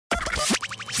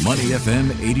Money FM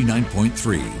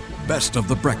 89.3, best of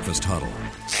the breakfast huddle.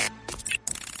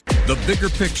 The bigger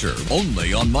picture,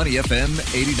 only on Money FM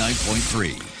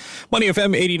 89.3. Money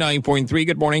FM 89.3.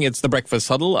 Good morning. It's the Breakfast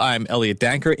Huddle. I'm Elliot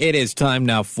Danker. It is time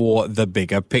now for the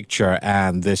bigger picture.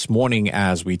 And this morning,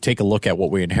 as we take a look at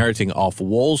what we're inheriting off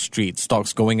Wall Street,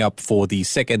 stocks going up for the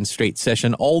second straight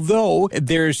session, although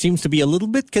there seems to be a little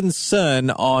bit concern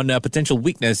on potential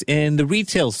weakness in the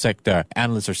retail sector.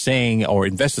 Analysts are saying, or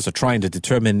investors are trying to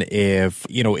determine if,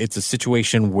 it's a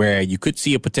situation where you could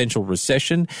see a potential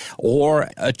recession or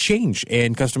a change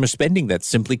in customer spending that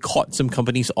simply caught some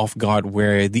companies off guard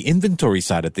where the inventory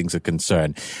side of things are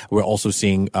concerned. We're also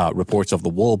seeing reports of the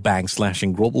World Bank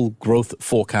slashing global growth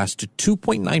forecast to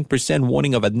 2.9%,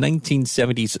 warning of a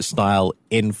 1970s style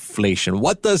inflation.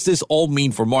 What does this all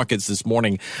mean for markets this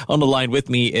morning? On the line with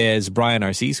me is Brian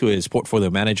Arcese, who is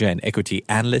portfolio manager and equity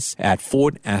analyst at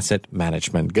Ford Asset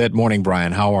Management. Good morning,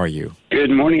 Brian. How are you? Good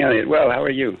morning, Elliot. Well, how are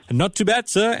you? Not too bad,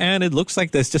 sir. And it looks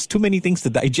like there's just too many things to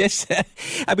digest.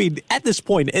 I mean, at this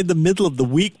point, in the middle of the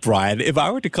week, Brian, if I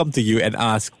were to come to you and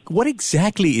ask, what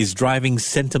exactly is driving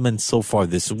sentiment so far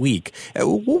this week?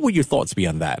 What would your thoughts be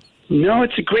on that? No,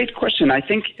 it's a great question. I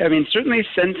think, certainly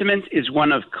sentiment is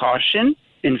one of caution.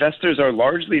 Investors are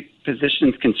largely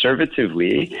positioned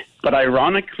conservatively, but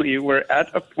ironically, we're at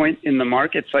a point in the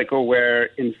market cycle where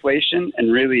inflation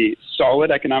and really solid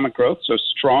economic growth, so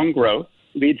strong growth,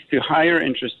 leads to higher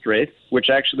interest rates, which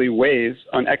actually weighs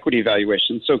on equity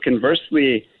valuation. So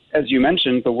conversely, as you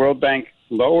mentioned, the World Bank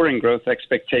lowering growth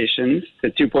expectations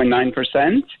to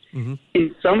 2.9%. Mm-hmm.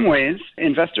 In some ways,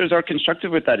 investors are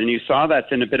constructive with that. And you saw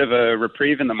that in a bit of a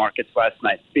reprieve in the markets last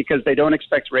night because they don't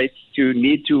expect rates to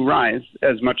need to rise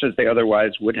as much as they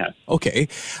otherwise would have. Okay.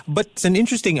 But it's an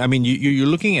interesting, you're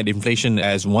looking at inflation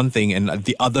as one thing, and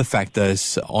the other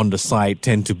factors on the side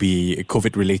tend to be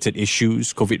COVID-related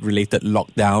issues, COVID-related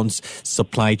lockdowns,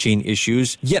 supply chain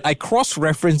issues. Yet I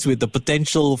cross-reference with the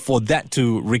potential for that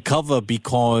to recover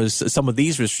because some of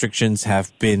these restrictions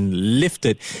have been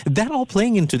lifted. That all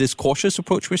playing into this cautious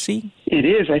approach we're seeing? It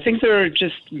is. I think there are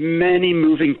just many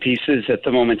moving pieces at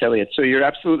the moment, Elliot. So you're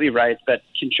absolutely right that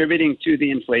contributing to the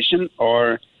inflation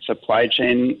are supply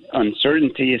chain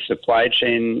uncertainty, supply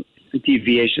chain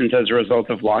deviations as a result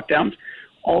of lockdowns,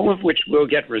 all of which will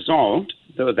get resolved,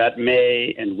 though that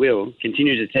may and will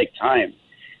continue to take time.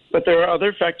 But there are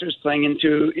other factors playing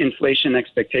into inflation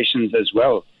expectations as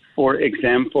well. For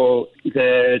example,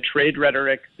 the trade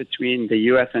rhetoric between the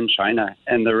U.S. and China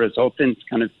and the resultant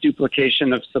kind of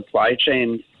duplication of supply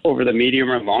chains over the medium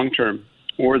or long term,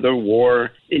 or the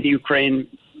war in Ukraine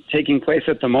taking place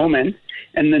at the moment,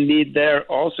 and the need there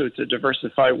also to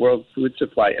diversify world food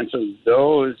supply. And so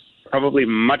those are probably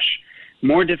much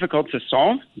more difficult to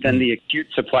solve than the acute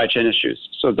supply chain issues.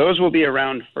 So those will be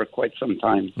around for quite some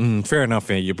time. Fair enough.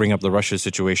 You bring up the Russia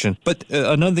situation. But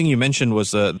another thing you mentioned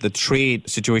was the trade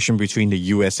situation between the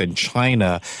U.S. and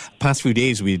China. Past few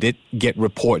days, we did get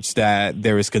reports that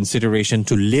there is consideration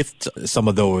to lift some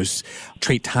of those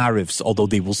trade tariffs, although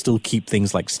they will still keep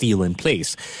things like steel in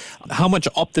place. How much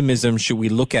optimism should we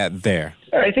look at there?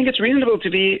 I think it's reasonable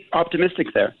to be optimistic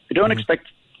there. I don't expect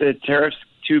the tariffs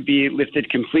to be lifted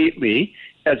completely,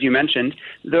 as you mentioned,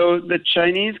 though the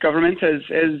Chinese government has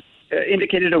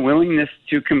indicated a willingness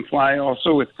to comply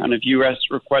also with kind of U.S.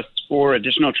 requests for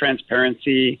additional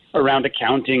transparency around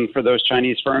accounting for those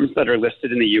Chinese firms that are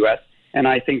listed in the U.S. And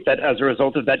I think that as a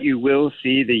result of that, you will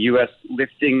see the U.S.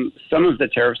 lifting some of the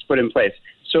tariffs put in place.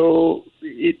 So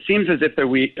it seems as if there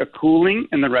will be a cooling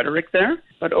in the rhetoric there.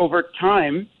 But over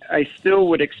time, I still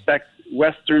would expect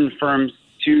Western firms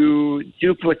to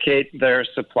duplicate their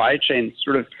supply chain,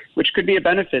 which could be a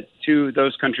benefit to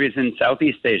those countries in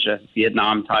Southeast Asia,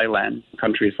 Vietnam, Thailand,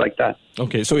 countries like that.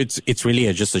 Okay, so it's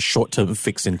really just a short-term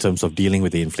fix in terms of dealing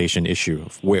with the inflation issue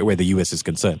where the U.S. is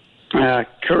concerned.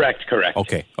 Correct.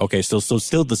 Okay. So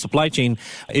still the supply chain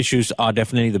issues are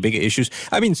definitely the bigger issues.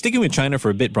 Sticking with China for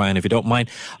a bit, Brian, if you don't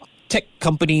mind. Tech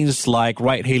companies like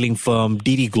ride-hailing firm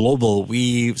Didi Global,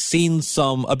 we've seen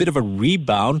a bit of a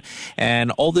rebound,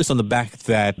 and all this on the back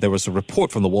that there was a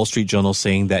report from the Wall Street Journal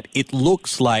saying that it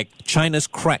looks like China's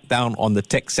crackdown on the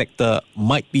tech sector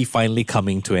might be finally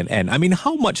coming to an end.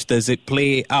 How much does it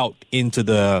play out into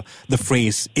the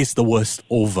phrase, is the worst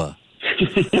over?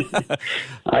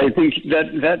 I think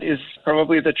that is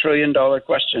probably the trillion-dollar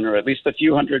question, or at least a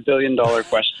few $100 billion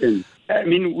question.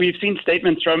 We've seen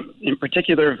statements from, in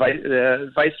particular,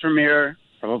 Vice Premier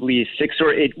probably 6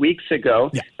 or 8 weeks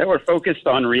ago that were focused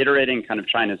on reiterating kind of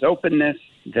China's openness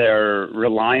their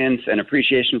reliance and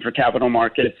appreciation for capital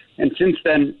markets. And since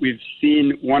then, we've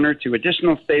seen one or two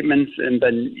additional statements, and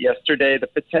then yesterday, the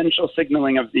potential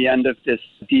signaling of the end of this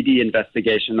DD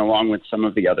investigation, along with some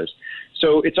of the others.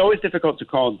 So it's always difficult to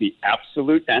call the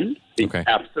absolute end, the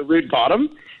absolute bottom.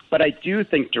 But I do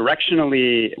think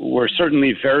directionally, we're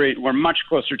much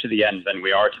closer to the end than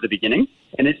we are to the beginning.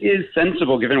 And it is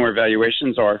sensible, given where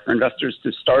valuations are, for investors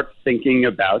to start thinking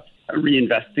about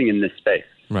reinvesting in this space.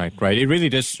 Right. It really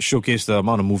does showcase the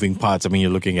amount of moving parts. I mean,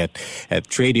 you're looking at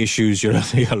trade issues, you're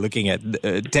looking at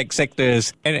tech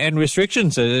sectors and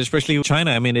restrictions, especially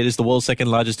China. I mean, it is the world's second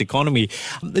largest economy.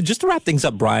 Just to wrap things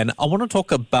up, Brian, I want to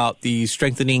talk about the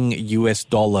strengthening US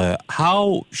dollar.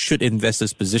 How should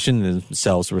investors position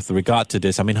themselves with regard to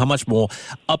this? I mean, how much more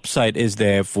upside is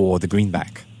there for the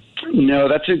greenback? No,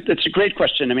 that's a great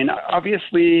question. I mean,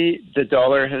 obviously, the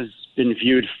dollar has been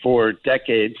viewed for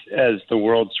decades as the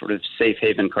world's sort of safe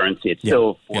haven currency. It's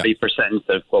still 40%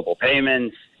 of global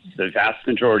payments, the vast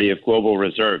majority of global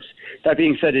reserves. That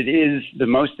being said, it is the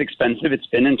most expensive it's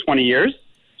been in 20 years.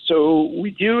 So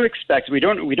we don't expect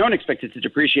it to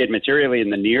depreciate materially in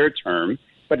the near term,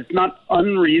 but it's not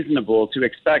unreasonable to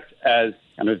expect as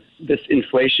kind of this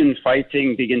inflation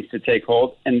fighting begins to take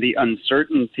hold and the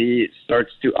uncertainty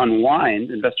starts to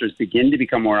unwind, investors begin to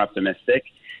become more optimistic,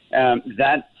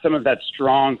 that some of that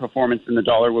strong performance in the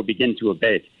dollar will begin to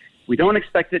abate. We don't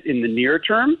expect it in the near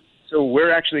term, so we're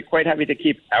actually quite happy to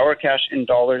keep our cash in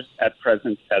dollars at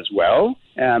present as well.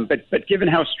 But given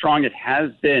how strong it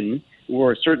has been,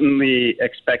 we're certainly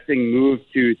expecting move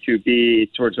to be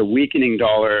towards a weakening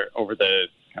dollar over the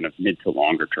kind of mid to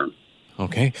longer term.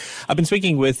 Okay. I've been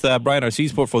speaking with Brian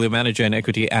Arcese, portfolio manager and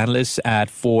equity analyst at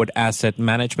Ford Asset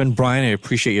Management. Brian, I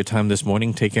appreciate your time this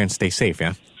morning. Take care and stay safe,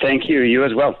 yeah? Thank you. You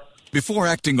as well. Before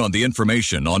acting on the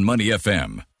information on Money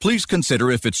FM, please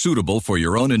consider if it's suitable for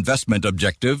your own investment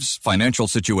objectives, financial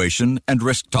situation, and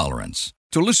risk tolerance.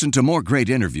 To listen to more great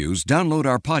interviews, download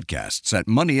our podcasts at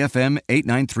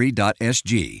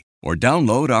moneyfm893.sg or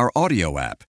download our audio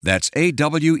app. That's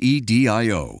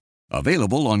AWEDIO.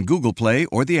 Available on Google Play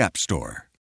or the App Store.